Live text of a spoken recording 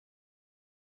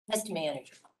Mr.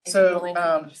 Manager. So,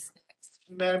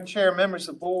 Madam Chair, members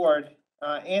of the board,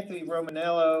 Anthony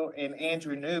Romanello and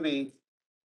Andrew Newby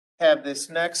have this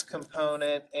next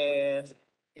component, and,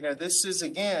 you know, this is,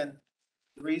 again,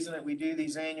 the reason that we do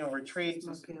these annual retreats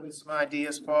is to put some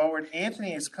ideas forward.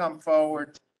 Anthony has come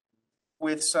forward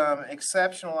with some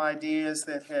exceptional ideas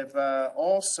that have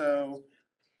also,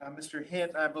 Mr.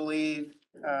 Hint, I believe,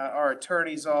 our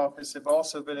attorney's office have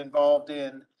also been involved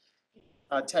in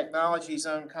technology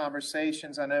zone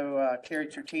conversations. I know Kerry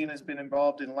Tertina has been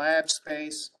involved in lab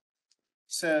space.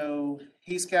 So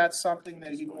he's got something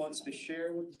that he wants to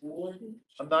share with the board.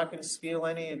 I'm not going to steal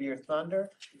any of your thunder,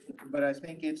 but I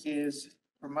think it is,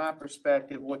 from my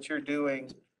perspective, what you're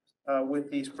doing with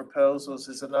these proposals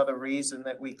is another reason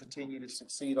that we continue to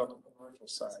succeed on the commercial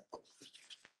side.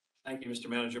 Thank you, Mr.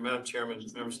 Manager. Madam Chairman,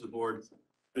 members of the board,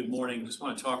 good morning. Just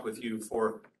want to talk with you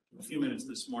for a few minutes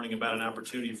this morning about an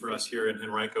opportunity for us here in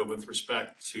Henrico with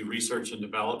respect to research and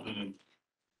development and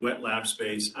wet lab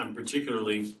space. I'm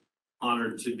particularly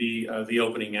honored to be the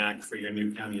opening act for your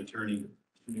new county attorney.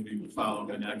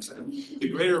 Following next. The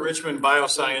Greater Richmond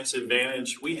Bioscience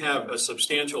Advantage. We have a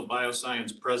substantial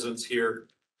bioscience presence here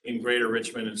in Greater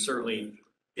Richmond and certainly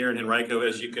here in Henrico.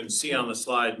 As you can see on the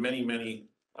slide, many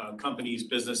companies,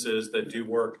 businesses that do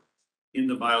work in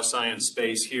the bioscience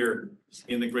space here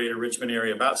in the Greater Richmond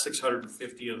area, about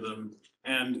 650 of them,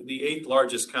 and the 8th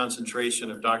largest concentration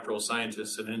of doctoral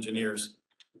scientists and engineers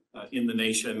in the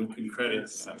nation. We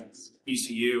credit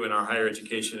ECU and our higher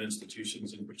education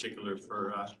institutions in particular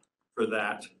for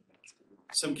that.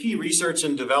 Some key research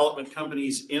and development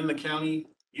companies in the county.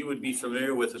 You would be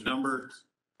familiar with a number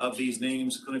of these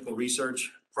names. Clinical Research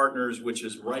Partners, which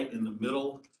is right in the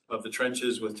middle of the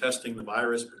trenches with testing the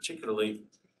virus, particularly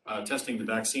testing the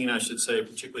vaccine, I should say,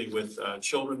 particularly with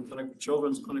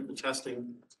children's clinical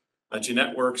testing.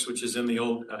 Genetworks, which is in the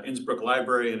old Innsbruck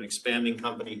Library, an expanding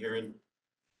company here in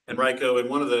Henrico. And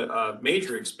one of the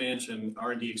major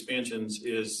R&D expansions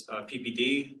is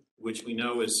PPD, which we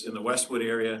know is in the Westwood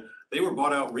area. They were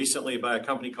bought out recently by a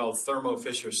company called Thermo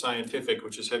Fisher Scientific,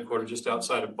 which is headquartered just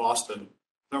outside of Boston.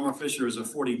 Thermo Fisher is a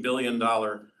 $40 billion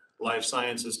life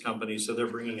sciences company, so they're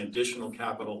bringing additional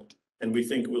capital. And we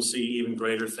think we'll see even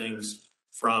greater things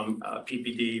from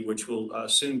PPD, which will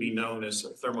soon be known as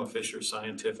Thermo Fisher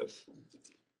Scientific.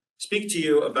 Speak to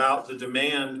you about the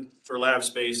demand for lab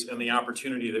space and the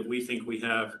opportunity that we think we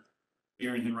have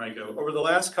here in Henrico. Over the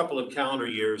last couple of calendar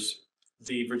years,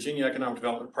 the Virginia Economic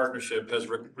Development Partnership has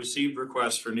received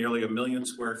requests for nearly 1 million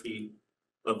square feet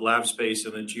of lab space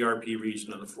in the GRP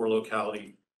region and the 4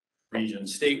 locality region.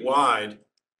 Statewide,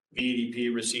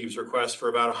 VEDP receives requests for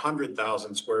about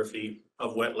 100,000 square feet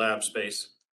of wet lab space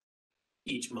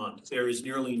each month. There is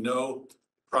nearly no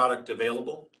product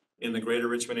available in the Greater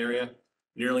Richmond area,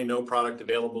 nearly no product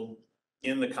available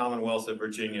in the Commonwealth of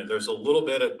Virginia. There's a little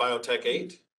bit at Biotech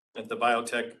 8 at the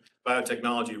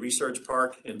Biotechnology Research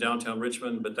Park in downtown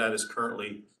Richmond, but that is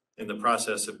currently in the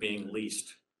process of being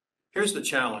leased. Here's the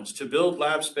challenge. To build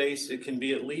lab space, it can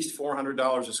be at least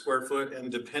 $400 a square foot,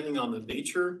 and depending on the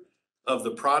nature of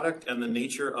the product and the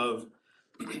nature of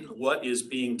what is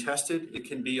being tested, it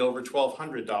can be over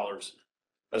 $1,200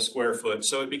 a square foot.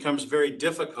 So it becomes very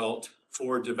difficult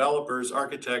for developers,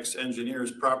 architects,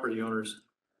 engineers, property owners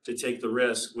to take the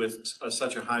risk with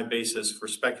such a high basis for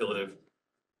speculative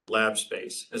lab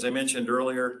space. As I mentioned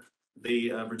earlier, the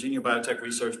Virginia Biotech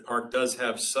Research Park does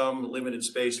have some limited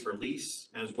space for lease,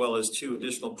 as well as 2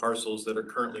 additional parcels that are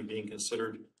currently being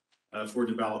considered for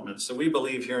development. So we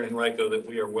believe here in Henrico that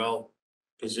we are well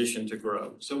positioned to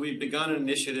grow. So we've begun an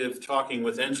initiative talking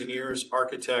with engineers,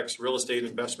 architects, real estate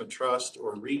investment trust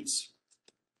or REITs,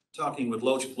 talking with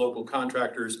local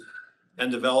contractors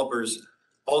and developers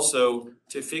also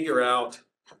to figure out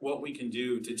what we can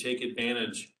do to take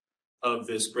advantage of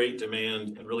this great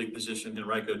demand and really position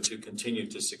Henrico to continue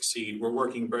to succeed. We're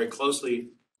working very closely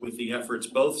with the efforts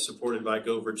both supported by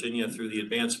Go Virginia through the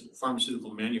Advanced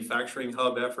Pharmaceutical Manufacturing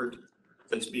Hub effort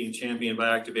that's being championed by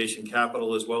Activation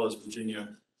Capital, as well as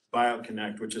Virginia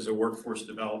BioConnect, which is a workforce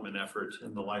development effort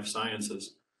in the life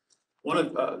sciences. One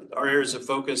of our areas of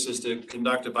focus is to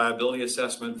conduct a viability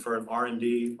assessment for an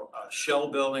R&D shell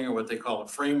building, or what they call a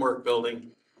framework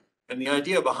building. And the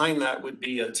idea behind that would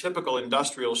be a typical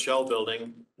industrial shell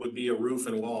building would be a roof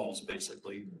and walls,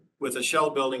 basically. With a shell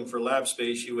building for lab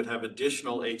space, you would have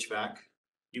additional HVAC.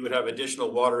 You would have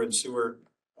additional water and sewer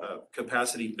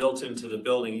capacity built into the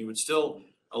building. You would still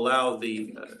allow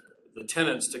the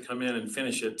tenants to come in and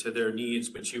finish it to their needs,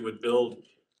 but you would build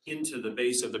into the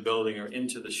base of the building or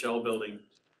into the shell building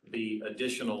the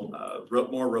additional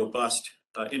more robust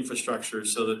infrastructure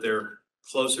so that they're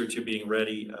closer to being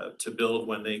ready to build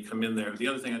when they come in there. The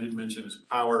other thing I didn't mention is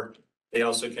power. They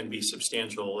also can be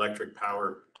substantial electric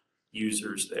power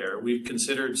users there. We've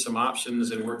considered some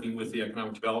options in working with the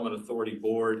Economic Development Authority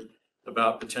Board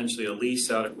about potentially a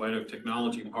lease out at White Oak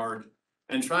Technology Park,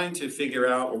 and trying to figure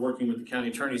out, we're working with the county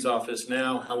attorney's office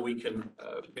now, how we can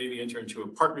maybe enter into a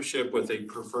partnership with a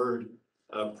preferred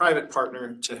private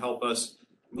partner to help us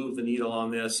move the needle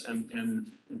on this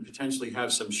and potentially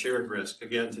have some shared risk,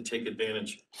 again, to take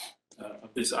advantage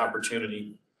of this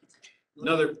opportunity.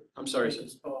 I'm sorry, sir.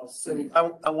 So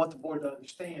I want the board to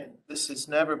understand, this has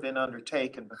never been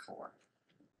undertaken before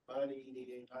by the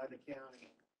EDA, by the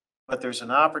county. But there's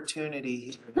an opportunity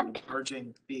here in an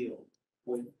emerging field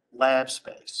with lab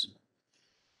space.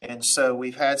 And so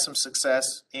we've had some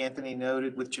success, Anthony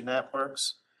noted, with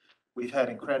Genetworks. We've had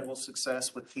incredible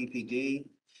success with PPD.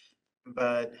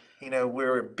 But, you know,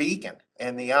 we're a beacon,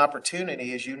 and the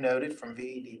opportunity, as you noted from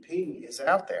VEDP, is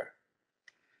out there.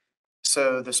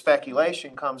 So the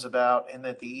speculation comes about in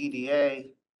that the EDA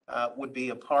would be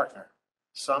a partner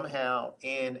somehow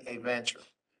in a venture.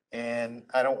 And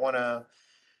I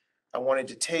wanted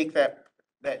to take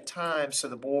that time so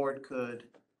the board could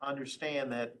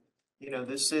understand that, you know,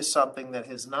 this is something that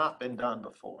has not been done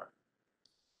before.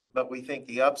 But we think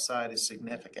the upside is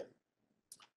significant.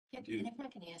 And if I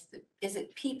can ask, is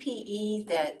it PPE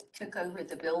that took over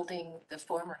the building, the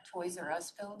former Toys R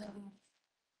Us building?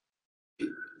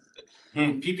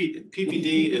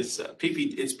 PPD is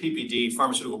it's PPD,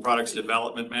 Pharmaceutical Products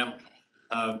Development, ma'am.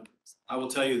 I will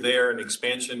tell you, they're in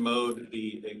expansion mode.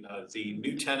 The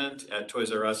new tenant at Toys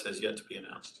R Us has yet to be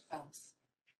announced.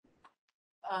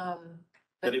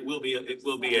 But it will be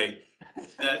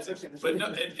but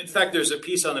no, in fact, there's a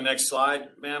piece on the next slide,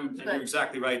 ma'am, and you're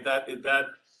exactly right.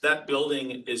 That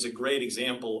building is a great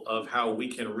example of how we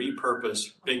can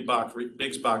repurpose big box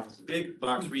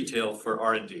retail for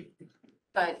R&D.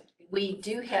 But we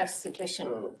do have sufficient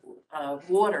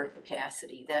water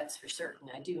capacity, that's for certain.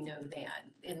 I do know that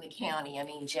in the county, I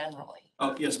mean, generally.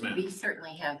 Oh, yes, ma'am. We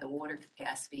certainly have the water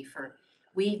capacity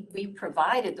we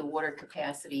provided the water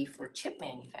capacity for chip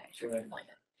manufacturing plant.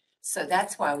 So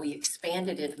that's why we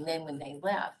expanded it, and then when they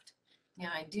left.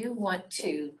 Now, I do want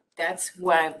to, that's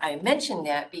why I mentioned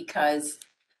that, because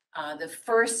the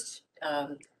first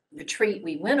retreat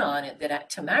we went on, that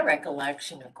to my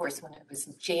recollection, of course, when it was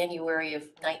January of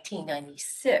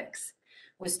 1996,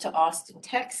 was to Austin,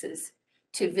 Texas,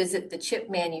 to visit the chip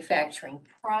manufacturing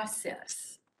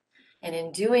process. And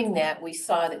in doing that, we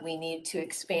saw that we needed to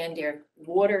expand our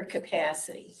water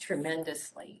capacity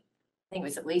tremendously. I think it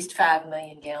was at least 5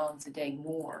 million gallons a day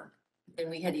more than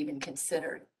we had even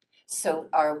considered. So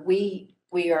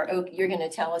you're going to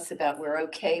tell us about we're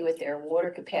okay with their water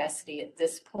capacity at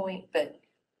this point, but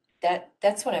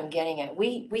that's what I'm getting at.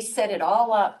 We set it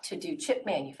all up to do chip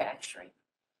manufacturing.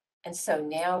 And so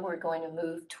now we're going to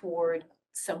move toward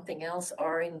something else,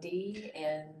 R&D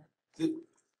and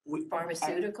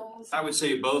pharmaceuticals. I would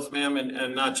say both, ma'am,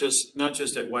 and not just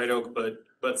at White Oak,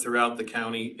 but throughout the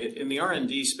county. In the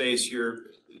R&D space,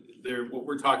 what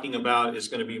we're talking about is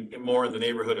going to be more in the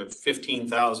neighborhood of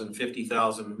 15,000,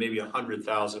 50,000, maybe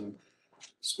 100,000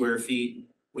 square feet.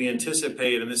 We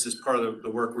anticipate, and this is part of the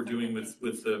work we're doing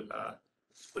with the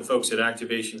folks at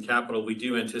Activation Capital, we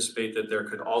do anticipate that there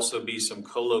could also be some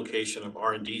co-location of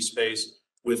R&D space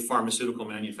with pharmaceutical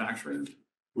manufacturing.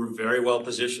 We're very well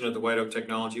positioned at the White Oak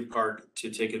Technology Park to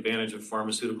take advantage of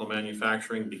pharmaceutical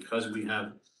manufacturing because we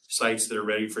have sites that are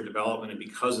ready for development and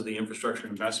because of the infrastructure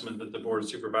investment that the Board of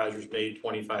Supervisors made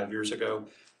 25 years ago.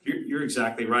 You're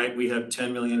exactly right. We have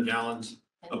 10 million gallons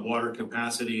of water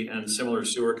capacity and similar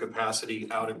sewer capacity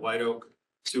out at White Oak.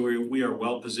 So we are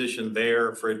well positioned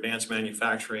there for advanced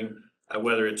manufacturing,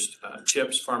 whether it's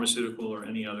chips, pharmaceutical, or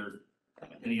any other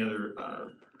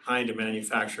kind of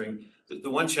manufacturing.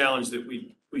 The one challenge that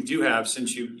we do have,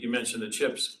 since you mentioned the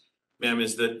chips, ma'am,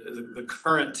 is that the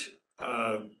current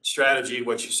strategy,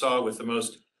 what you saw with the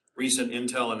most recent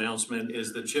Intel announcement,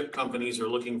 is the chip companies are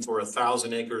looking for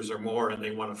 1,000 acres or more, and they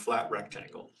want a flat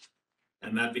rectangle.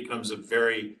 And that becomes a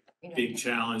very big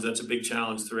challenge. That's a big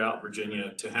challenge throughout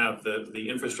Virginia to have the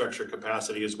infrastructure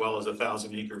capacity as well as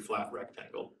 1,000-acre flat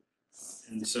rectangle.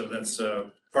 And so that's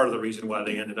part of the reason why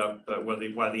they ended up, why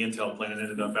the Intel plant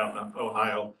ended up out in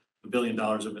Ohio. $1 billion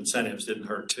of incentives didn't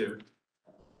hurt too.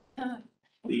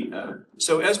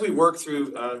 So as we work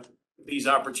through these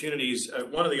opportunities,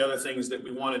 one of the other things that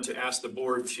we wanted to ask the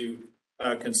board to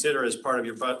consider as part of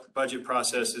your budget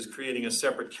process is creating a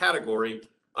separate category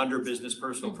under business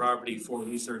personal property for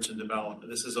research and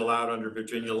development. This is allowed under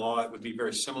Virginia law. It would be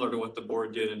very similar to what the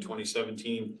board did in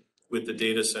 2017 with the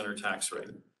data center tax rate.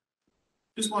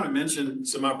 Just want to mention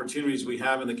some opportunities we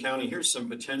have in the county. Here's some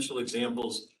potential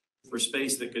examples for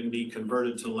space that can be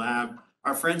converted to lab.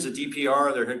 Our friends at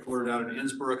DPR, they're headquartered out in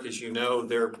Innsbruck. As you know,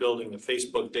 they're building a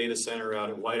Facebook data center out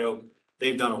at White Oak.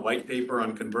 They've done a white paper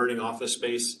on converting office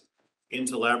space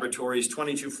into laboratories.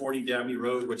 2240 Dabney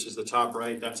Road, which is the top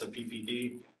right, that's a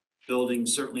PPD building.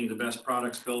 Certainly the best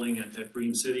products building at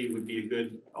Green City would be a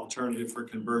good alternative for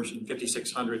conversion.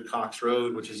 5600 Cox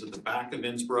Road, which is at the back of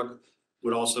Innsbruck,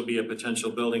 would also be a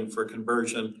potential building for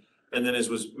conversion. And then, as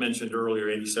was mentioned earlier,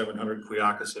 8700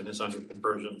 Quioccasin is under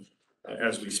conversion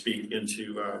as we speak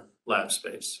into lab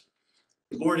space.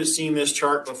 The board has seen this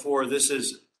chart before. This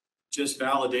is just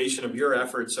validation of your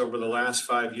efforts over the last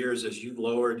 5 years as you've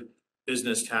lowered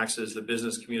business taxes. The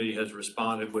business community has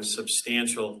responded with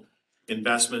substantial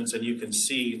investments, and you can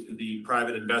see the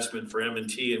private investment for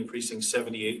M&T increasing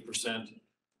 78%,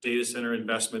 data center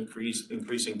investment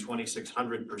increasing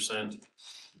 2,600%,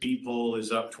 BPOL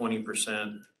is up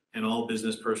 20%, and all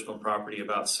business personal property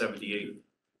about 78%.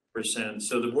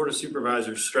 So the Board of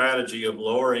Supervisors' strategy of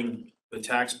lowering the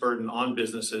tax burden on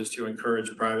businesses to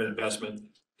encourage private investment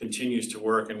continues to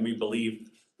work, and we believe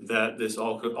that this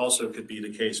also could be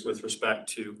the case with respect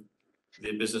to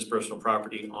the business personal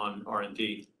property on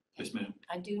R&D. Yes, ma'am.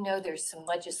 I do know there's some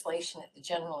legislation at the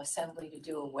General Assembly to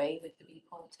do away with the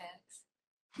B-poll tax.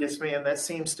 Yes, ma'am, that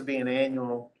seems to be an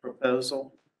annual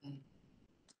proposal.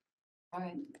 All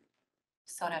right.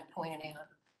 Just thought I'd point it out.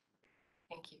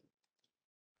 Thank you.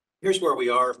 Here's where we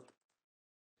are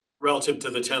relative to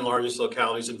the 10 largest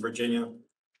localities in Virginia.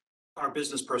 Our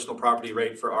business personal property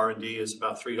rate for R&D is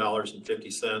about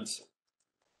 $3.50.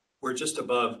 We're just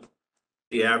above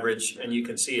the average, and you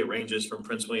can see it ranges from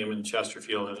Prince William and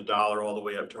Chesterfield at $1 all the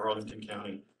way up to Arlington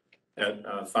County at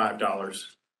 $5.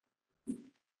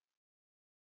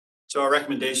 So our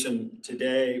recommendation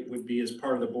today would be, as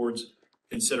part of the board's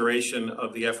consideration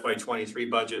of the FY23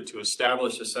 budget, to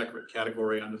establish a separate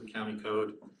category under the county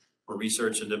code for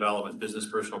research and development, business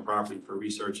personal property for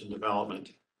research and development,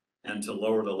 and to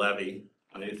lower the levy.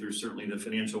 If there's certainly the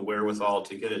financial wherewithal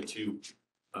to get it to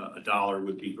 $1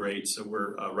 would be great. So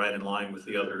we're right in line with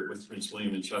with Prince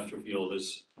William and Chesterfield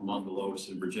is among the lowest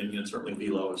in Virginia, and certainly the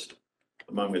lowest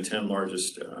among the 10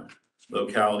 largest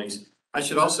localities. I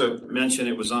should also mention,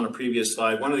 it was on a previous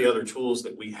slide, one of the other tools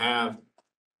that we have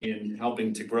in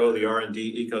helping to grow the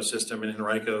R&D ecosystem in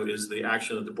Henrico is the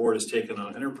action that the board has taken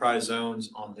on enterprise zones,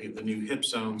 on the new HIP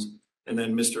zones. And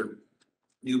then Mr.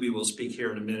 Newby will speak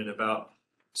here in a minute about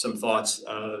some thoughts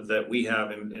that we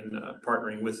have in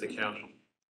partnering with the county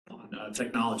on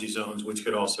technology zones, which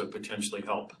could also potentially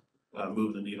help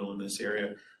move the needle in this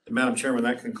area. And Madam Chairman,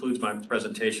 that concludes my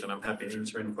presentation. I'm happy to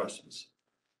answer any questions.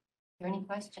 Are there any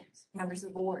questions? Members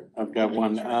of the board? I've got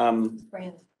one.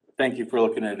 Brandon? Thank you for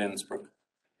looking at Innsbruck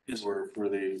for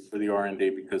the R&D,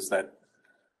 because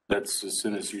that's as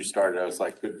soon as you started, I was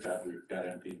like, good God, we've got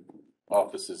empty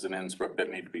offices in Innsbruck that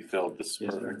need to be filled this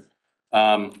further.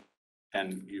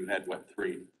 And you had what,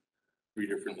 three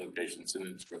different locations in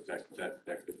Innsbruck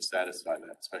that could satisfy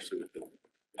that, especially with the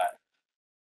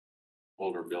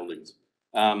older buildings.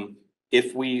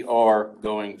 If we are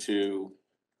going to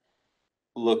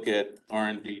look at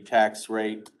R&D tax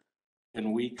rate,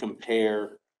 can we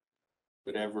compare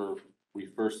whatever we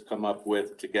first come up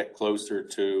with to get closer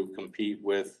to compete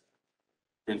with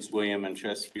Prince William and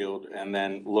Chesterfield, and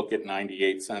then look at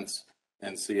 98 cents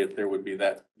and see if there would be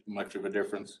that much of a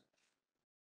difference?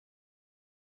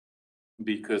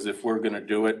 Because if we're going to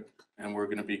do it and we're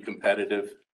going to be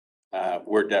competitive,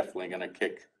 we're definitely going to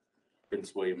kick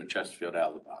Prince William and Chesterfield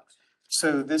out of the box.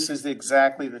 So this is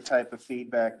exactly the type of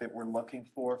feedback that we're looking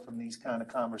for from these kind of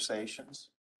conversations.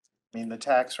 I mean, the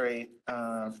tax rate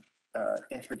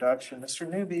introduction, Mr.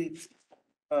 Newby,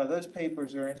 those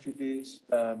papers are introduced.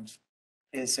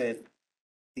 Is it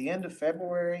the end of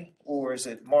February or is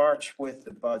it March with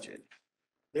the budget?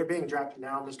 They're being drafted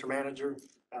now, Mr. Manager.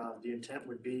 The intent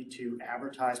would be to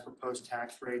advertise proposed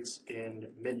tax rates in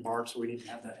mid-March, so we need to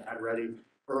have that ad ready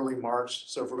early March.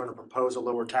 So if we're going to propose a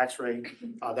lower tax rate,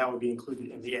 that would be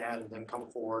included in the ad and then come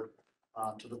forward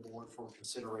to the board for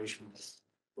consideration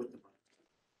with the.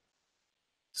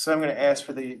 So I'm going to ask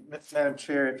for Madam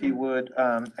Chair, if you would,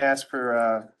 ask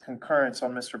for concurrence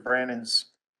on Mr. Brannon's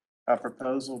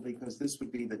proposal, because this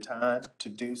would be the time to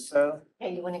do so.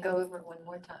 Hey, you want to go over it one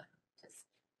more time? Just-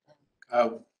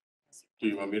 Do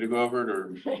you want me to go over it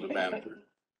or the manager?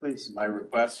 Please. My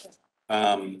request,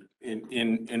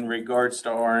 in regards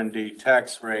to R&D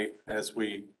tax rate, as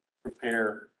we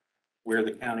prepare where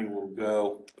the county will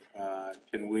go,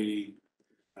 can we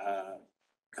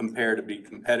compare to be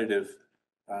competitive,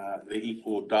 the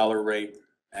equal dollar rate,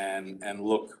 and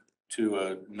look to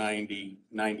a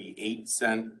 98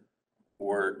 cent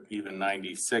or even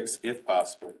 96 if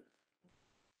possible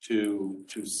to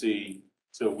see,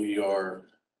 so we are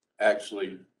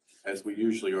actually, as we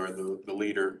usually are, the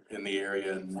leader in the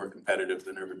area and more competitive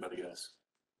than everybody else.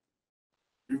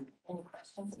 Any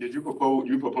questions? Did you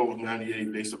propose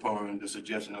 98 based upon the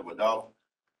suggestion of $1?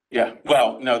 Yeah,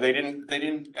 well, no, they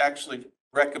didn't actually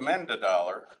recommend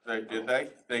 $1, did they?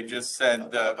 They just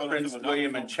said, Prince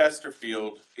William and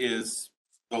Chesterfield is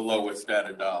the lowest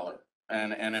at $1.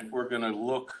 And if we're gonna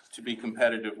look to be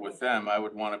competitive with them, I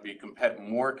would wanna be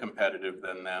more competitive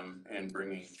than them in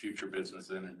bringing future business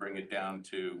in and bring it down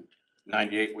to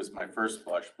 98 was my first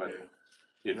blush, but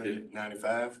it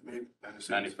 95, maybe 96.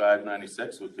 95,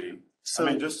 96 would be, I So,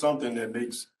 mean, just something that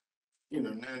makes,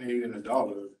 98 and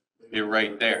 $1. You're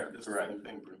right there, That's the correct. same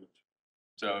thing, pretty much.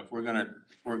 so if we're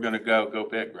gonna go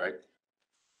big, right?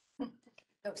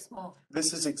 Go small.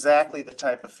 this is exactly the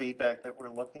type of feedback that we're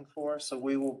looking for, so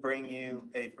we will bring you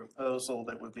a proposal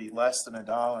that would be less than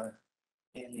 $1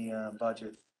 in the,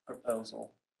 budget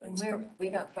proposal. And we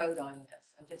don't vote on this.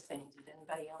 I'm just saying, did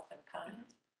anybody else have a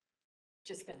comment?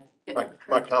 Just gonna.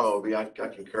 My comment would be, I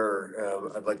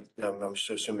concur. I'd like, I'm just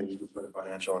assuming you could put a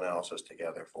financial analysis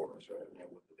together for us,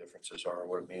 right? What the differences are,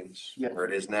 what it means, Yeah. where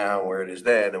it is now, where it is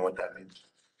then, and what that means.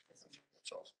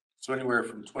 That's all. So anywhere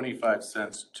from 25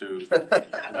 cents to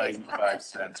 95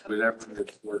 cents, whatever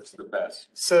works the best.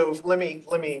 So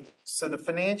so the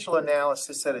financial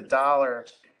analysis at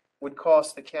 $1 would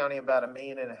cost the county about $1.5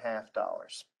 million,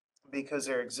 because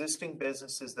there are existing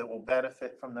businesses that will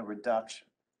benefit from the reduction.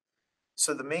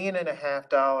 So the $1.5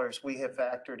 million we have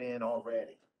factored in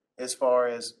already as far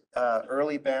as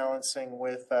early balancing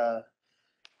with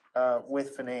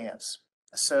finance.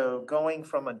 So going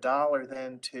from $1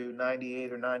 then to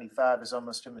 98 or 95 is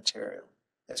almost immaterial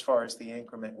as far as the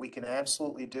increment. We can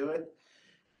absolutely do it.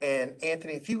 And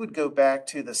Anthony, if you would go back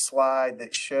to the slide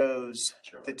that shows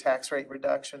the tax rate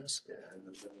reductions,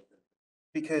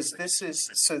 because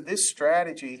this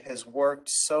strategy has worked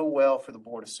so well for the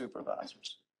Board of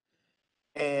Supervisors.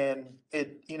 And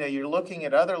you're looking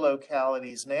at other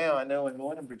localities now, I know in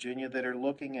Northern Virginia, that are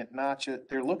looking at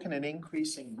they're looking at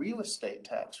increasing real estate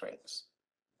tax rates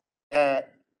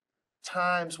at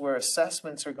times where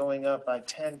assessments are going up by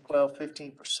 10, 12,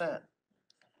 15%.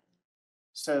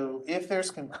 So if there's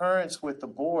concurrence with the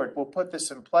board, we'll put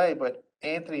this in play, but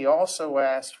Anthony also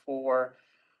asked for,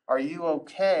 are you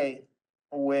okay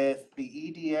with the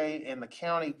EDA and the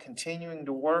county continuing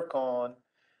to work on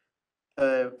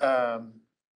the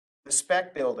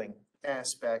spec building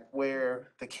aspect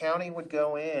where the county would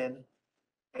go in,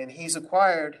 and he's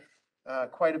acquired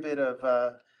quite a bit of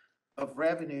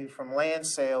revenue from land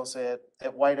sales at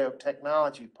White Oak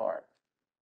Technology Park.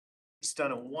 He's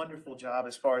done a wonderful job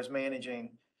as far as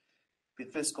managing the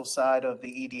fiscal side of the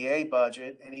EDA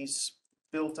budget, and he's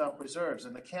built up reserves,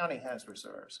 and the county has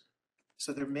reserves.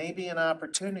 So there may be an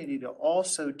opportunity to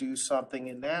also do something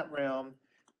in that realm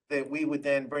that we would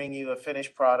then bring you a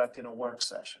finished product in a work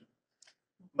session.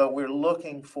 But we're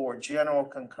looking for general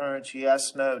concurrence,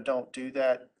 yes, no, don't do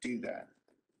that, do that.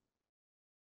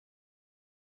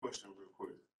 Question real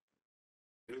quick.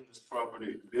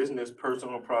 Business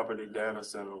personal property data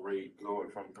center rate going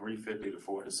from 350 to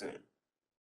 4 cents,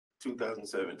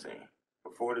 2017.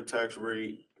 Before the tax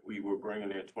rate, we were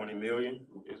bringing in 20 million,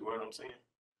 is what I'm saying.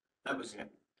 That was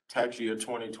tax year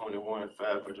 2021,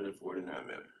 549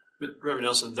 million. But Reverend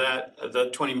Nelson,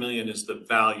 that 20 million is the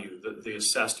value, the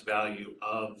assessed value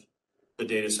of the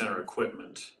data center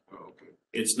equipment. Oh, okay.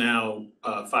 It's now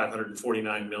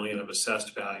 549 million of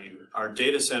assessed value. Our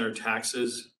data center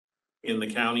taxes in the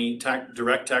county,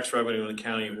 direct tax revenue in the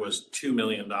county was $2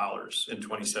 million in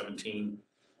 2017.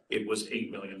 It was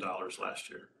 $8 million last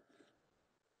year.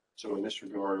 So in this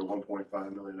regard, a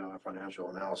 $1.5 million financial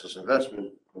analysis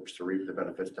investment hopes to reap the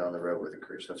benefits down the road with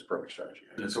increase. That's a perfect strategy.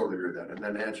 I totally agree with that. And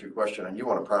then to answer your question, and you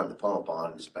want to prime the pump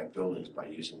on spec buildings by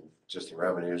using existing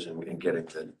revenues and getting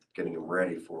them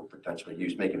ready for potential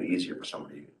use, making it easier for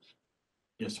somebody to use.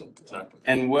 Yes, sir, exactly.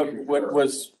 And what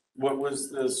was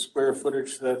the square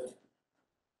footage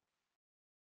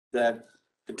that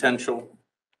potential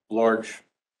large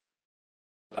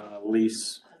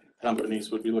lease companies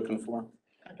would be looking for?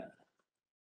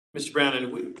 Mr.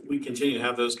 Brandon, we continue to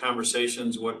have those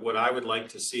conversations. What I would like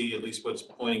to see, at least what's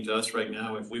pointing to us right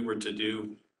now, if we were to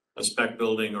do a spec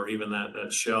building or even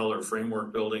that shell or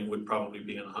framework building, would probably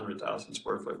be in 100,000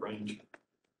 square foot range.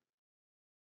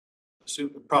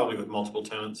 Probably with multiple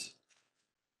tenants.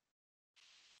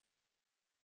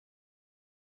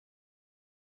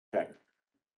 Okay.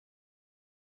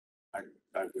 I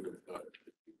would have thought.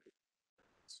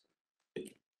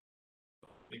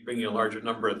 bringing a larger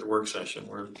number at the work session.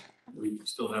 We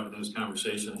still having those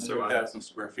conversations, so 100,000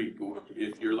 square feet,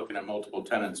 if you're looking at multiple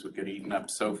tenants, would get eaten up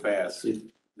so fast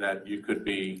that you could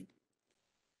be,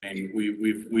 and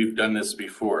we've done this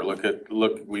before.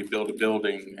 Look, we build a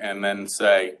building and then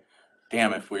say,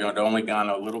 damn, if we had only gone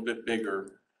a little bit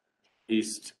bigger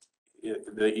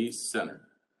the east center,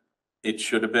 it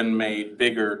should have been made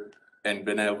bigger and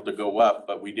been able to go up,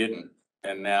 but we didn't.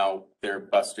 And now they're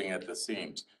busting at the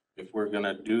seams. If we're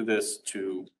gonna do this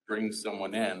to bring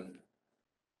someone in,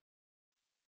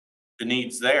 the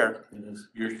need's there.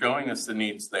 You're showing us the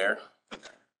needs there.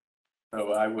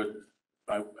 So I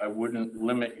wouldn't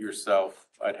limit yourself.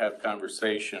 I'd have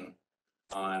conversation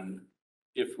on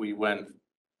if we went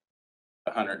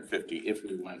 150, if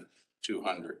we went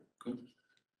 200.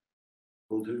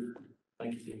 will do.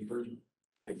 Thank you for the encouragement.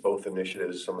 I think both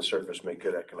initiatives on the surface make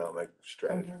good economic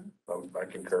strategy. I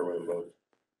concur with them both.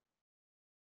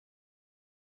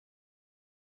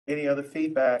 Any other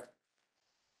feedback?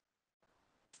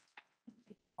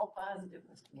 All positive,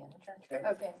 Mr. Manager. Okay.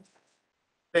 Okay.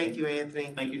 Thank you,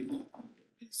 Anthony. Thank you.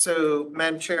 So,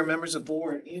 Madam Chair, members of the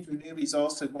board, Andrew Newby is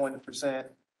also going to present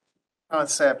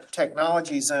concept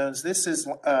technology zones. This is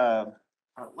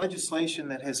legislation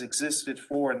that has existed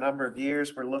for a number of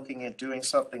years. We're looking at doing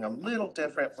something a little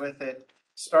different with it,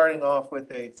 starting off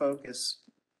with a focus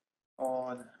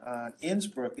on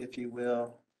Innsbrook, if you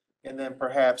will, and then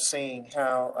perhaps seeing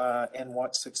how and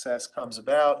what success comes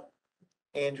about.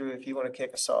 Andrew, if you want to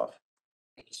kick us off.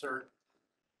 Thank you, sir.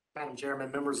 Madam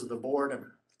Chairman, members of the board,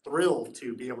 I'm thrilled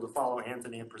to be able to follow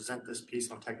Anthony and present this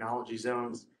piece on technology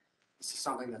zones. This is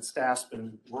something that staff's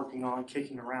been working on,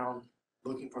 kicking around,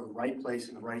 looking for the right place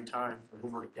and the right time for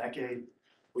over a decade.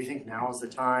 We think now is the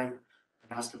time.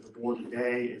 I'm asking the board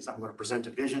today is I'm going to present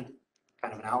a vision,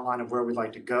 kind of an outline of where we'd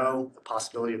like to go, the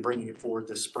possibility of bringing it forward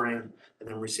this spring, and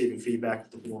then receiving feedback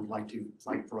that the board would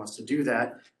like for us to do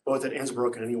that, both at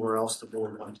Innsbrook and anywhere else the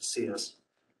board would like to see us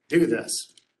do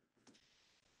this.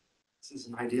 This is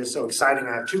an idea so exciting.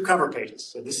 I have 2 cover pages.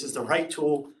 So this is the right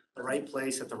tool, the right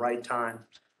place at the right time.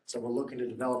 So we're looking to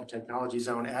develop a technology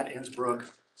zone at Innsbrook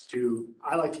to,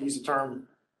 I like to use the term,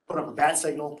 put up a bat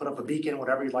signal, put up a beacon,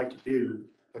 whatever you'd like to do,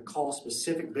 to call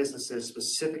specific businesses,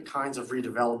 specific kinds of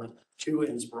redevelopment to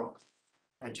Innsbrook,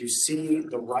 and to see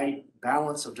the right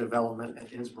balance of development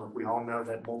at Innsbrook. We all know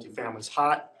that multifamily is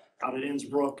hot out at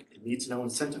Innsbrook. It needs no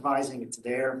incentivizing. It's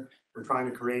there. We're trying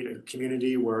to create a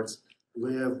community where it's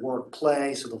live, work,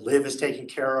 play. So the live is taken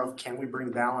care of. Can we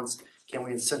bring balance? Can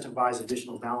we incentivize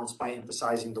additional balance by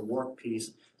emphasizing the work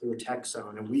piece through a tech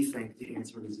zone? And we think the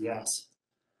answer is yes.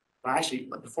 But actually,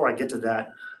 before I get to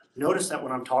that, notice that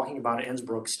when I'm talking about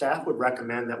Innsbrook, staff would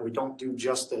recommend that we don't do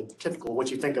just the typical,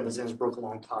 what you think of as Innsbrook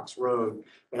along Cox Road,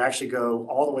 but actually go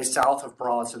all the way south of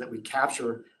Broad so that we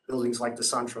capture buildings like the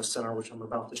SunTrust Center, which I'm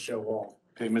about to show all.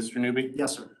 Okay, Mr. Newby?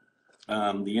 Yes, sir.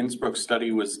 The Innsbrook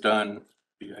study was done,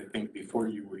 I think, before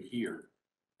you were here,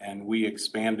 and we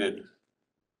expanded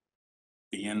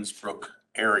the Innsbrook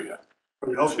area,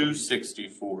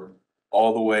 264,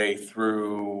 all the way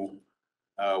through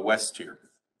west here.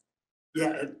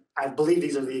 Yeah, I believe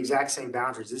these are the exact same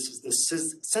boundaries. This is the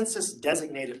census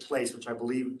designated place, which I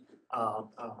believe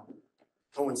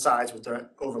coincides with the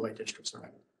overlay districts,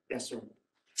 right? Yes, sir.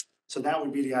 So that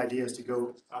would be the idea, is to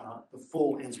go the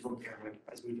full Innsbrook area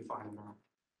as we define it now.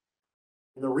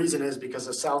 And the reason is because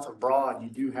of south of Broad, you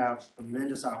do have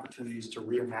tremendous opportunities to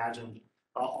reimagine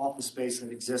office space that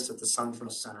exists at the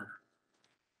SunTrust Center,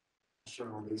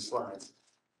 shown on these slides.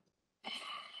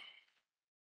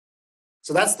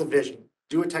 So that's the vision.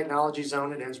 Do a technology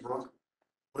zone in Innsbrook,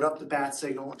 put up the bat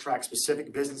signal, attract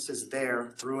specific businesses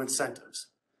there through incentives.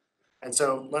 And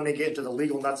so let me get into the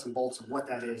legal nuts and bolts of what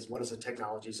that is. What is a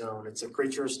technology zone? It's a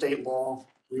creature of state law.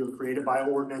 We were created by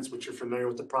ordinance, which you're familiar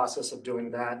with the process of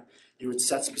doing that. You would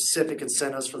set specific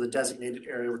incentives for the designated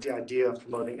area with the idea of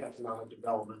promoting economic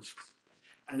development.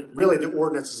 And really the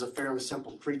ordinance is a fairly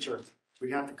simple creature.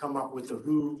 We have to come up with the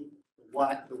who, the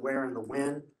what, the where, and the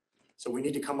when. So we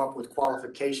need to come up with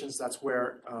qualifications. That's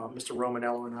where Mr.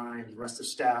 Romanello and I and the rest of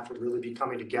staff would really be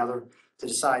coming together to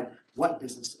decide what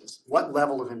businesses, what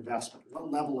level of investment, what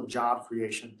level of job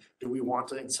creation do we want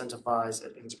to incentivize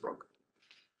at Innsbrook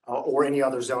or any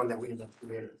other zone that we end up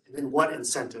creating. And then what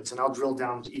incentives, and I'll drill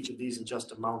down to each of these in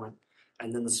just a moment,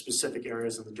 and then the specific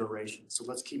areas and the duration. So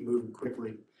let's keep moving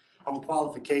quickly. On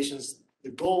qualifications,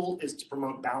 the goal is to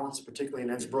promote balance, particularly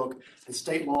in Innsbrook, and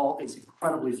state law is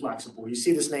incredibly flexible. You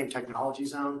see this name technology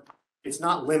zone. It's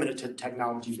not limited to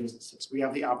technology businesses. We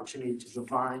have the opportunity to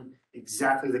define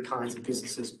exactly the kinds of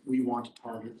businesses we want to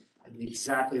target and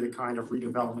exactly the kind of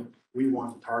redevelopment we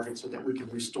want to target so that we can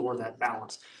restore that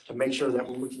balance, to make sure that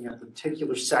we're looking at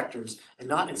particular sectors and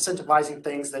not incentivizing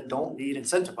things that don't need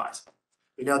incentivizing.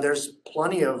 You know, there's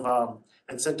plenty of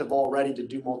incentive already to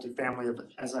do multifamily,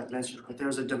 as I've mentioned, but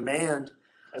there's a demand,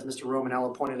 as Mr.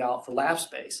 Romanello pointed out, for lab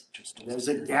space. There's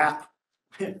a gap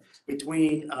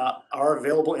between our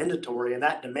available inventory and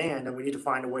that demand, and we need to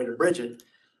find a way to bridge it.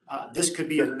 This could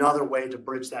be another way to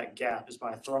bridge that gap, is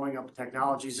by throwing up a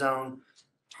technology zone,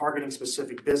 targeting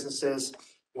specific businesses,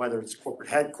 whether it's corporate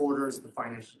headquarters, the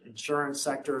financial insurance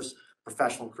sectors,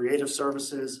 professional creative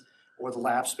services, or the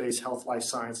lab space, health, life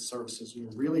science services. You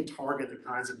really target the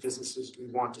kinds of businesses we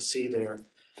want to see there.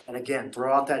 And again,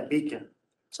 throw out that beacon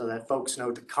so that folks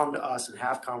know to come to us and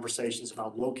have conversations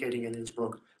about locating in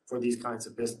Innsbrook for these kinds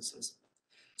of businesses.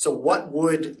 So what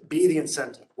would be the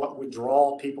incentive? What would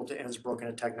draw people to Innsbrook in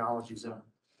a technology zone?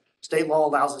 State law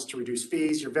allows us to reduce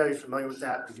fees. You're very familiar with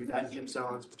that. We do that in HIP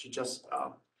zones, which you just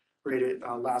created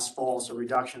last fall. So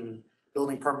reduction in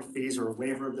building permit fees or a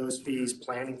waiver of those fees,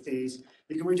 planning fees.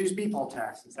 You can reduce BPOL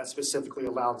taxes. That's specifically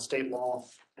allowed in state law.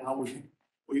 Now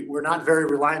we're not very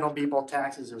reliant on BPOL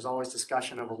taxes. There's always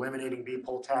discussion of eliminating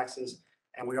BPOL taxes.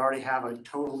 And we already have a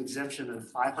total exemption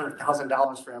of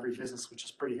 $500,000 for every business, which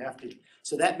is pretty hefty.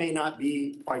 So that may not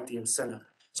be quite the incentive.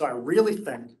 So I really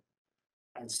think,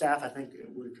 and staff, I think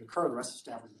would concur, the rest of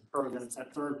the staff would concur, that it's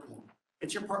that third point.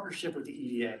 It's your partnership with the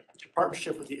EDA. It's your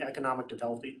partnership with the Economic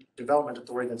Development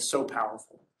Authority that's so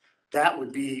powerful. That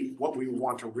would be what we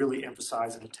want to really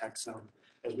emphasize in a tech zone,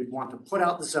 as we want to put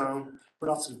out the zone, put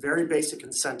out some very basic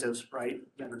incentives, right,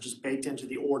 that are just baked into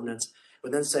the ordinance,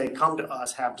 but then say, come to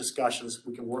us, have discussions.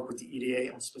 We can work with the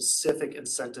EDA on specific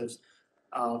incentives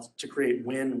to create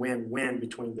win-win-win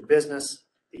between the business,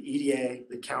 the EDA,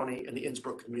 the county, and the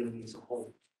Innsbrook community as a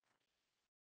whole.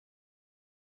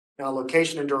 Now,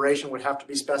 location and duration would have to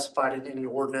be specified in any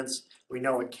ordinance. We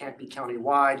know it can't be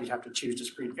countywide. You'd have to choose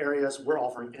discrete areas. We're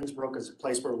offering Innsbrook as a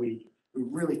place where we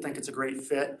really think it's a great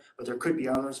fit, but there could be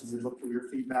others, and we look for your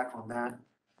feedback on that.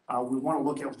 We want to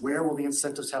look at where will the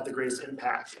incentives have the greatest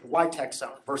impact, why tech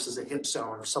zone versus a HIP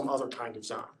zone or some other kind of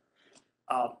zone.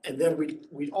 And then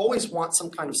we always want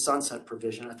some kind of sunset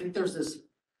provision. I think there's this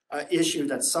issue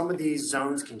that some of these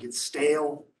zones can get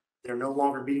stale. They're no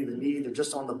longer meeting the need. They're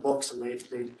just on the books and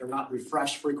they're not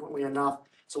refreshed frequently enough.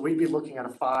 So we'd be looking at a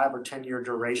 5 or 10 year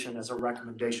duration as a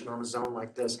recommendation on a zone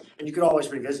like this. And you could always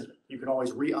revisit it. You could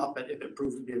always re-up it if it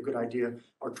proved to be a good idea,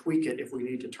 or tweak it if we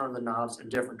need to turn the knobs in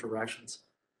different directions.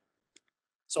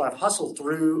 So I've hustled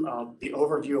through the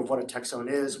overview of what a tech zone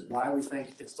is, why we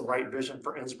think it's the right vision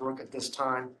for Innsbrook at this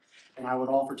time. And I would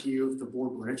offer to you, if the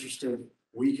board were interested,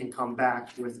 we can come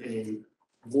back with a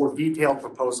more detailed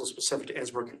proposal specific to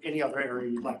Innsbrook and any other area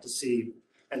you'd like to see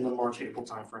in the March, April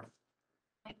timeframe.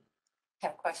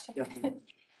 Have a question?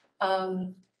 Yeah.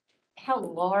 How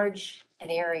large an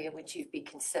area would you be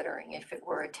considering if it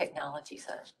were a technology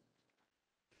zone?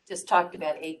 Just talked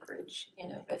about acreage,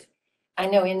 but I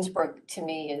know Innsbrook to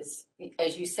me is,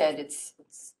 as you said,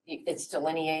 it's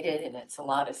delineated and it's a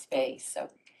lot of space.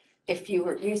 So if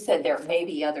you said there may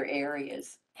be other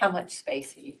areas, how much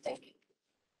space are you thinking?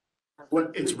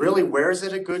 Well, it's really, where is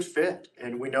it a good fit?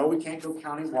 And we know we can't go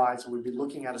countywide, so we'd be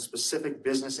looking at a specific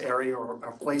business area or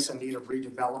a place in need of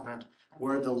redevelopment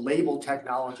where the label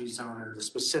technology zone or the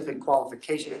specific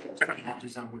qualification of the technology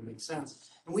zone would make sense.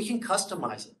 And we can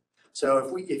customize it.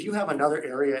 So if you have another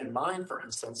area in mind, for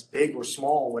instance, big or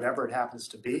small, whatever it happens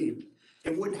to be,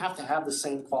 it wouldn't have to have the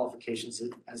same qualifications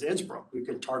as Innsbrook. We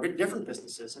could target different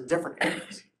businesses in different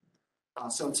areas.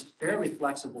 So it's a fairly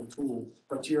flexible tool.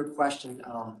 But to your question,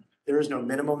 there is no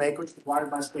minimum acreage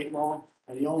required by state law,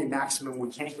 and the only maximum we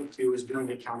can't get to is doing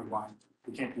it countywide.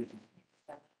 We can't do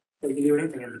that. We can do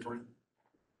anything in between.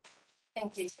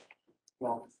 Thank you.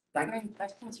 Well, Are there any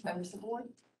questions, members of the board?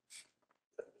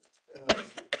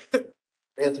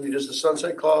 Anthony, does the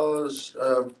sunset clause,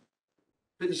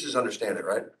 businesses understand it,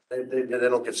 right? They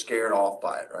don't get scared off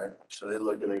by it, right? So they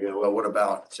look and they go, well, what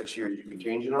about 6 years? You can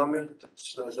change it on me?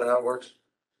 Is that how it works?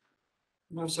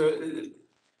 No, so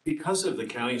because of the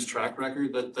county's track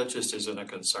record, that just isn't a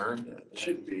concern. Yeah, it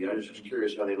shouldn't be. I was just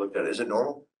curious how they looked at it. Is it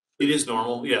normal? It is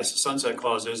normal, yes. The sunset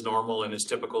clause is normal and is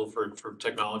typical for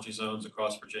technology zones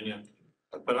across Virginia.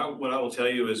 But what I will tell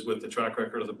you is, with the track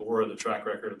record of the board, the track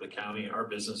record of the county, our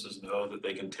businesses know that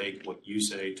they can take what you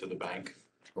say to the bank.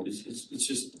 It's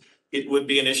just, it would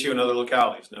be an issue in other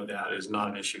localities, no doubt. It is not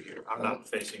an issue here. I'm not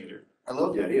facing it here. I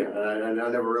love the idea, and I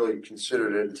never really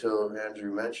considered it until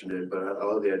Andrew mentioned it, but I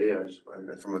love the idea.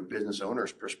 From a business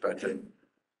owner's perspective,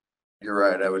 you're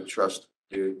right, I would trust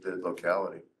the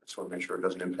locality. Just want to make sure it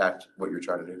doesn't impact what you're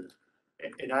trying to do.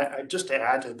 And just to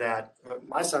add to that,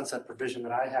 my sunset provision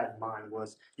that I had in mind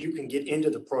was you can get into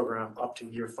the program up to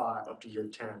year 5, up to year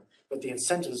 10, but the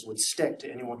incentives would stick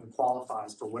to anyone who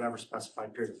qualifies for whatever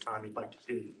specified period of time you'd like to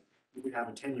do. You would have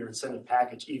a 10-year incentive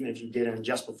package, even if you get in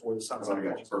just before the sunset. Okay,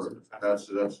 clause goes into perfect.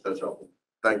 effect. That's helpful.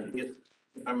 Thank you.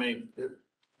 If I may,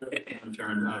 in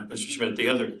turn, Mr. Schmidt, the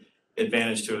other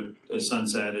advantage to a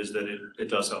sunset is that it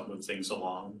does help move things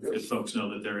along. If folks know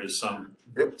that there is some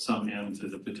end to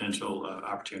the potential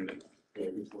opportunity.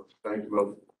 Thank you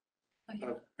both.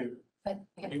 But,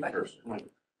 yeah, First,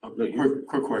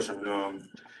 quick question,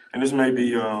 and this may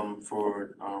be,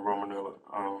 for, Romanella.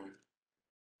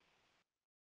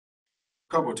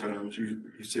 Couple of times you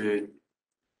said,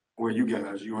 well, you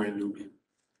guys, you ain't newbie.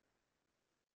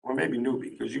 Or maybe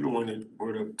newbie, because you're the one that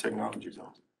brought up technology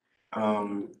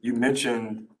zone. You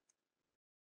mentioned,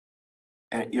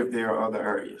 and if there are other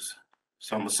areas.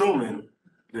 So I'm assuming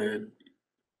that,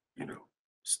 you know,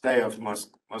 staff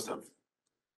must have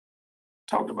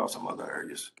talked about some other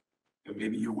areas. And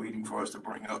maybe you're waiting for us to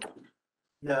bring up.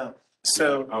 No.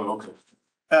 So, Oh, okay.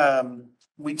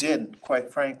 we didn't,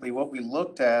 quite frankly. What we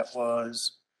looked at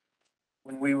was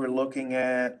when we were looking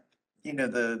at,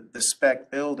 the spec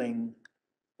building,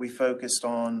 we focused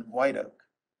on White Oak.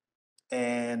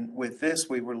 And with this,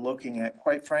 we were looking at,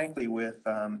 quite frankly, with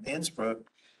Innsbrook,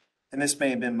 and this may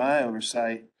have been my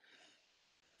oversight,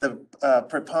 the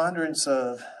preponderance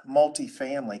of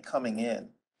multifamily coming in.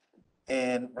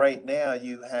 And right now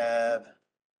you have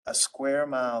a square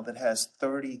mile that has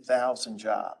 30,000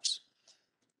 jobs.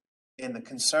 And the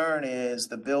concern is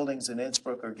the buildings in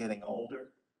Innsbrook are getting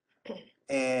older.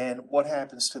 And what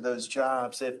happens to those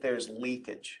jobs if there's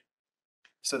leakage?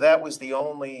 So that was the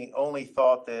only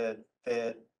thought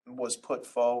that was put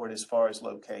forward as far as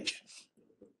location.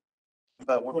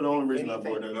 But Well, the only reason I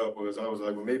brought that up was I was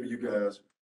like, well, maybe you guys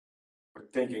are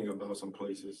thinking about some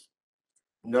places.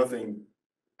 Nothing,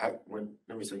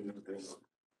 let me say nothing.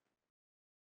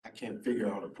 I can't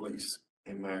figure out a place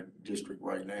in my district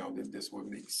right now that this would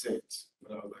make sense.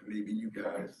 But I was like, maybe you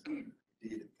guys did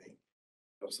think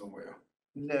of somewhere.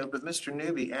 No, but Mr.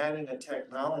 Newby, adding a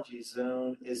technology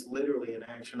zone is literally an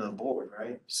action of the board,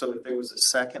 right? So if there was a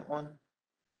second one?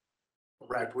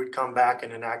 Correct. We'd come back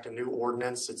and enact a new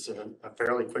ordinance. It's a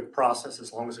fairly quick process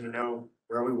as long as we know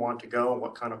where we want to go and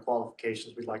what kind of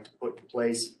qualifications we'd like to put in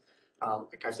place.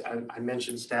 Like I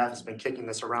mentioned, staff has been kicking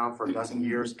this around for a dozen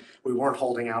years. We weren't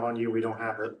holding out on you. We don't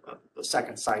have a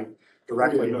second site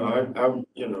directly.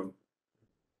 Yeah, no,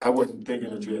 I wasn't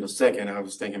thinking that you had a second. I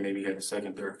was thinking maybe you had a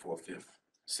second, third, fourth, fifth,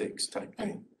 sixth type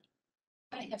thing.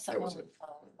 I have something. was it.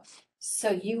 So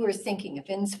you were thinking of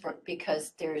Innsbrook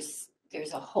because there's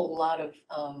a whole lot of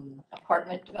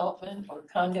apartment development or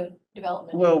condo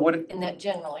development Well, what, in that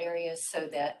general area, so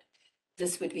that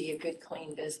this would be a good,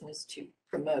 clean business to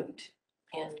promote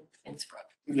in Innsbrook.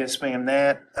 yes, ma'am,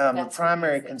 that, the That's-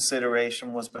 primary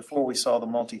consideration was before we saw the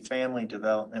multifamily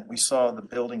development, we saw the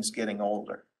buildings getting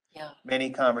older. Yeah. Many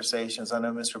conversations I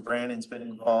know Mr. Brandon's been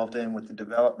involved in with the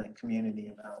development community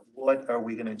about what are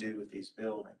we gonna do with these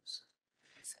buildings?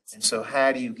 And so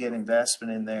how do you get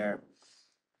investment in there?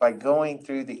 By going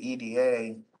through the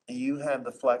EDA, you have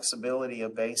the flexibility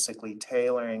of basically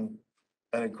tailoring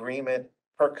an agreement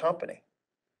per company.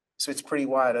 So it's pretty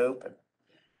wide open.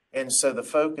 And so the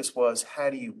focus was, how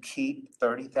do you keep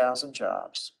 30,000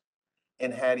 jobs?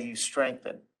 And how do you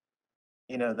strengthen,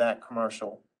 that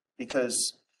commercial?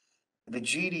 Because the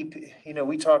GDP,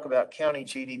 we talk about county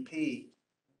GDP.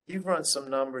 You've run some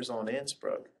numbers on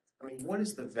Innsbrook. I mean, what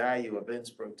is the value of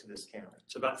Innsbrook to this county?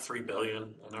 It's about 3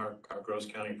 billion, and our gross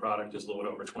county product is a little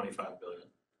bit over 25 billion.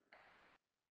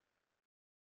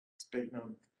 It's a big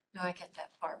number. No, I get that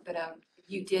part, but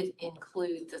you did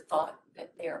include the thought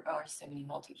that there are so many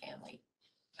multifamily.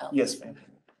 Yes, ma'am.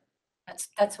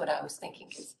 That's what I was thinking,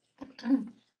 because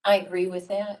I agree with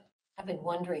that. I've been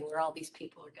wondering where all these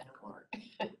people are gonna work.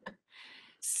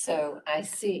 So I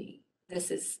see,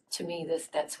 to me,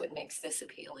 that's what makes this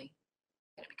appealing,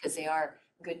 because they are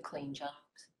good, clean jobs.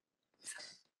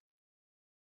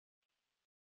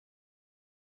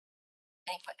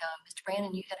 Anyway, Mr.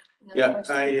 Brandon, you had another Yeah,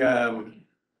 question?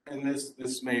 and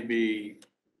this may be,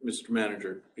 Mr.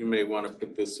 Manager, you may want to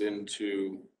put this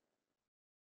into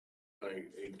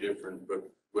a different, but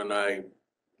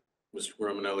Mr.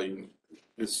 Romanelli,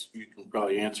 you can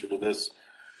probably answer to this.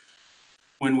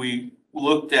 When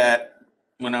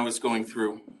I was going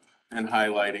through and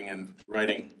highlighting and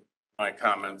writing my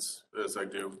comments as I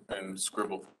do and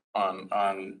scribble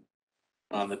on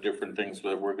the different things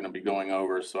that we're going to be going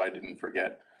over, so I didn't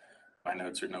forget. My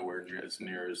notes are nowhere near as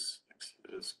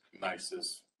nice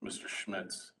as Mr.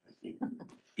 Schmidt's.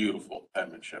 You beautiful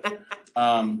penmanship.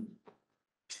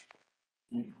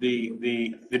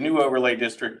 The new overlay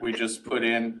district we just put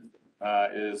in,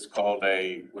 is called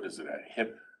a, what is it, a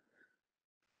HIP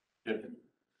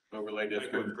overlay Micro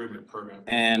district. improvement program.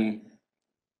 And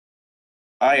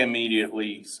I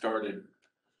immediately started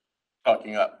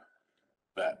talking up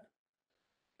that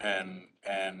and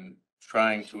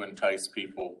trying to entice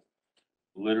people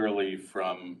literally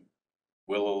from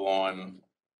Willow Lawn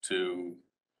to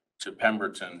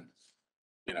Pemberton.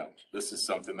 You know, this is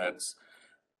something that's,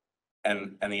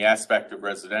 and the aspect of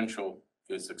residential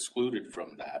is excluded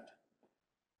from that,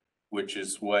 which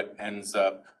is what ends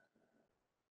up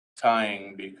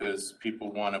tying, because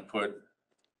people want to put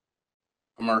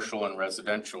commercial and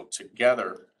residential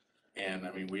together. And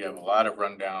I mean, we have a lot of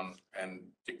rundown and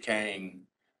decaying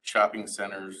shopping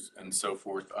centers and so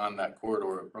forth on that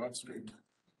corridor of Broad Street.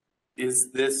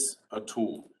 Is this a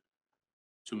tool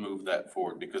to move that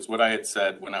forward? Because what I had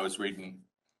said when I was reading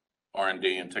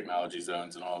R&D and technology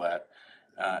zones and all that,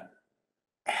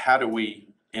 how do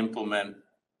we implement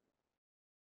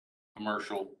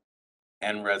commercial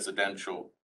and residential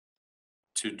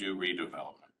to do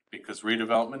redevelopment? Because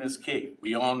redevelopment is key.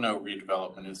 We all know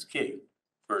redevelopment is key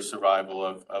for survival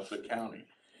of the county.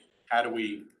 How do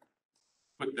we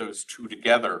put those two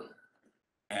together?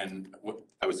 And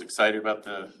I was excited about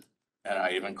and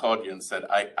I even called you and said,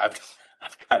 I've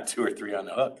got 2 or 3 on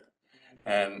the hook.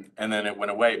 And then it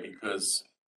went away because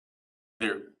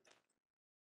there's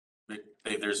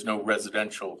no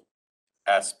residential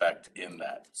aspect in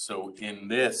that. So in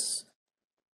this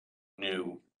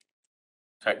new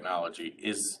technology,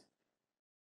 is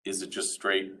it just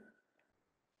straight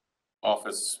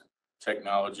office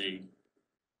technology,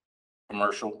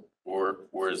 commercial, or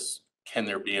can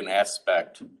there be an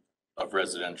aspect of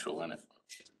residential in it?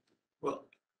 Well,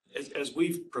 as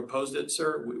we've proposed it,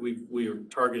 sir, we are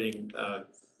targeting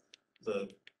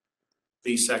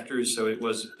these sectors. So it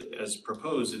was, as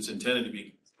proposed, it's intended to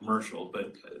be commercial,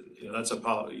 but you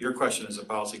know, your question is a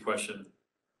policy question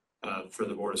for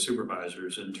the Board of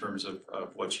Supervisors in terms of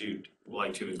what you'd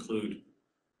like to include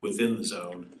within the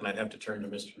zone. And I'd have to turn to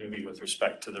Mr. Newby with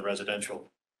respect to the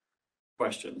residential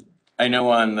question. I know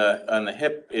on the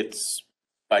HIP, it's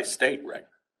by state reg,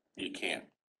 you can't.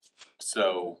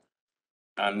 So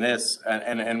on this,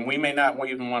 and we may not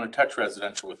even want to touch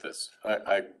residential with this.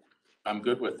 I'm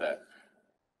good with that.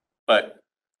 But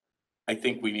I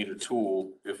think we need a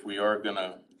tool if we are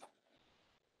gonna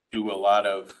do a lot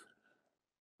of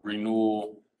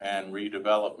renewal and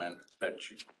redevelopment, that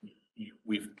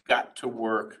we've got to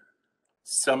work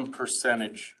some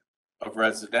percentage of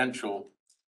residential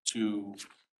to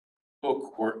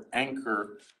hook or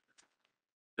anchor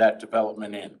that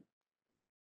development in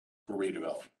for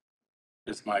redevelopment.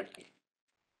 Is my opinion.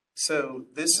 So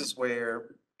this is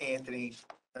where, Anthony,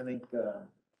 I think of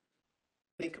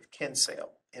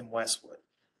Kinsale in Westwood.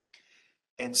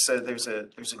 And so there's a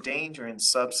danger in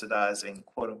subsidizing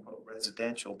quote unquote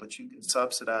residential, but you can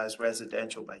subsidize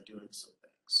residential by doing some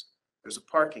things. There's a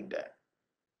parking deck.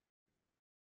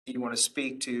 You want to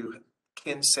speak to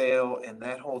Kinsale and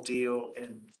that whole deal,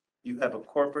 and you have a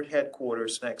corporate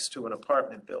headquarters next to an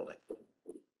apartment building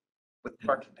with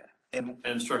parking deck.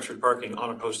 And structured parking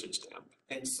on a postage stamp.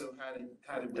 And so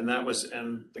how did we?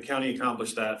 And the county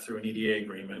accomplished that through an EDA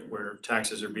agreement where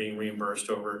taxes are being reimbursed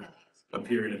over a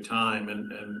period of time.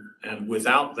 And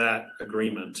without that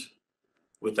agreement,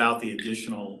 without the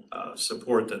additional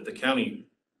support that the county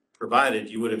provided,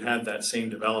 you would have had that same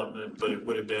development, but it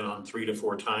would have been on 3 to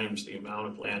 4 times the amount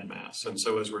of land mass. And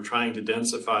so as we're trying to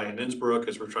densify in Innsbrook,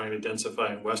 as we're trying to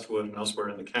densify in Westwood and elsewhere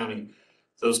in the county,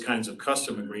 those kinds of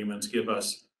custom agreements give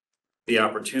us the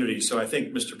opportunity. So I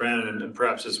think Mr. Brannon, and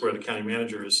perhaps this is where the county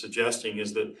manager is suggesting,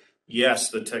 is that yes,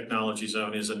 the technology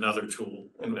zone is another tool,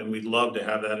 and we'd love to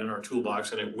have that in our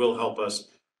toolbox, and it will help us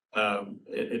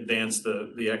advance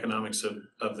the economics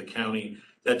of the county.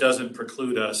 That doesn't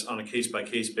preclude us on a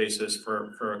case-by-case basis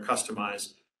for a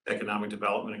customized economic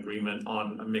development agreement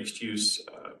on a mixed-use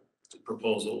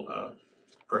proposal,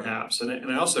 perhaps.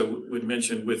 And I also would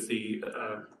mention with the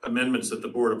amendments that the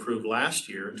board approved last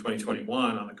year in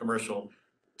 2021 on the commercial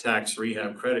tax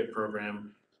rehab credit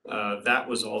program, that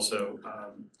was also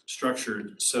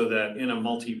structured so that in a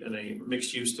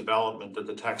mixed-use development that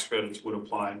the tax credits would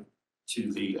apply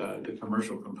to the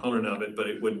commercial component of it, but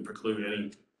it wouldn't preclude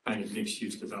any kind of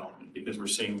mixed-use development because we're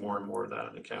seeing more and more of that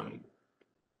in the county.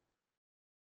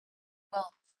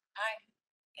 Well,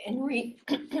 in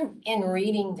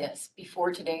reading this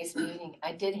before today's meeting,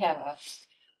 I did have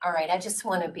all right, I just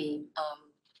want to be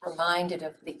reminded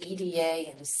of the EDA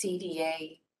and the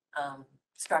CDA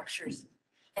structures.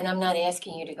 And I'm not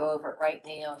asking you to go over it right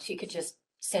now. If you could just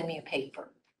send me a paper.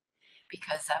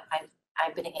 Because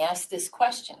I've been asked this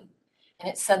question, and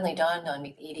it suddenly dawned on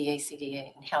me, the EDA,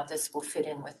 CDA, and how this will fit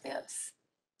in with this.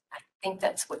 I think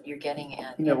that's what you're getting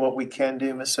at. You know, what we can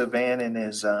do, Ms. O'Bannon,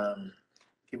 is, can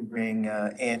bring,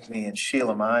 Anthony and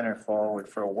Sheila Minor forward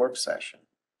for a work session,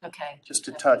 Okay. just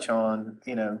to touch on,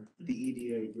 you know, the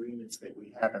EDA agreements that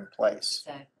we have in place.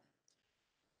 Exactly.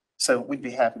 So we'd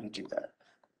be happy to do that.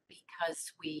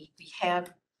 Because we've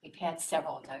had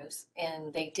several of those,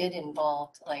 and they did involve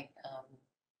like,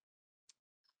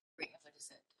 what is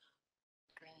it?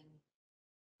 Green,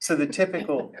 So the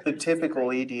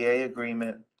typical EDA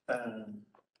agreement,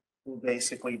 will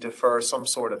basically defer some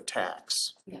sort of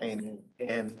tax. yeah.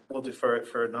 And we'll defer it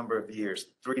for a number of years.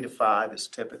 3 to 5 is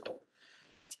typical.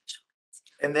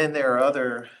 And then there are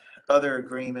other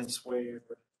agreements where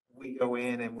we go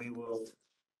in and we will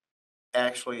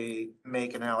actually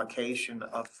make an allocation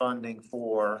of funding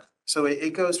for, so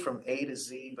it goes from A to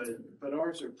Z, but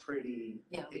ours are pretty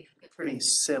Yeah. pretty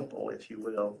simple, if you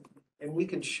will. And we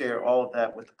can share all of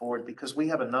that with the board because we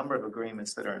have a number of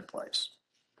agreements that are in place.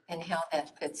 And how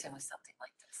that fits in with something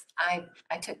like this.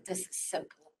 I took this as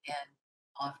simple and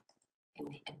off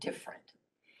and different.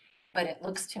 But it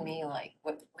looks to me like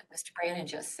what Mr. Brandon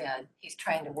just said, he's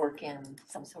trying to work in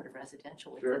some sort of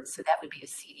residential with Sure. it. So that would be a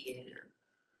CDA or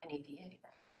an EDA.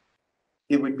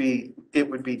 It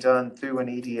would be done through an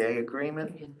EDA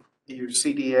agreement. Mhm. Your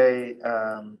CDA,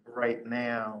 right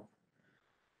now,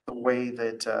 the way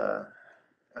that,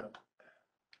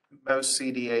 most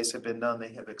CDAs have been done,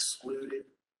 they have excluded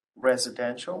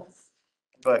residential.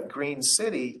 But Green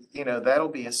City, you know, that'll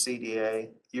be a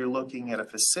CDA. You're looking at a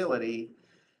facility,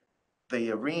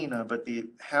 the arena, but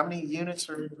how many units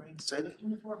are in Green City?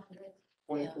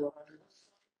 2,400.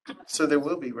 So there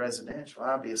will be residential,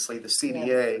 obviously, the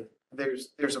CDA,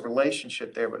 there's a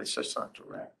relationship there, but it's just not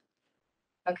direct.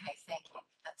 Okay, thank you.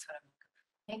 That's what I'm looking for.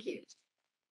 Thank you.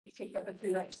 You picked up a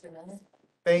few extra minutes.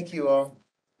 Thank you all.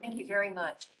 Thank you very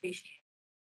much. Appreciate it.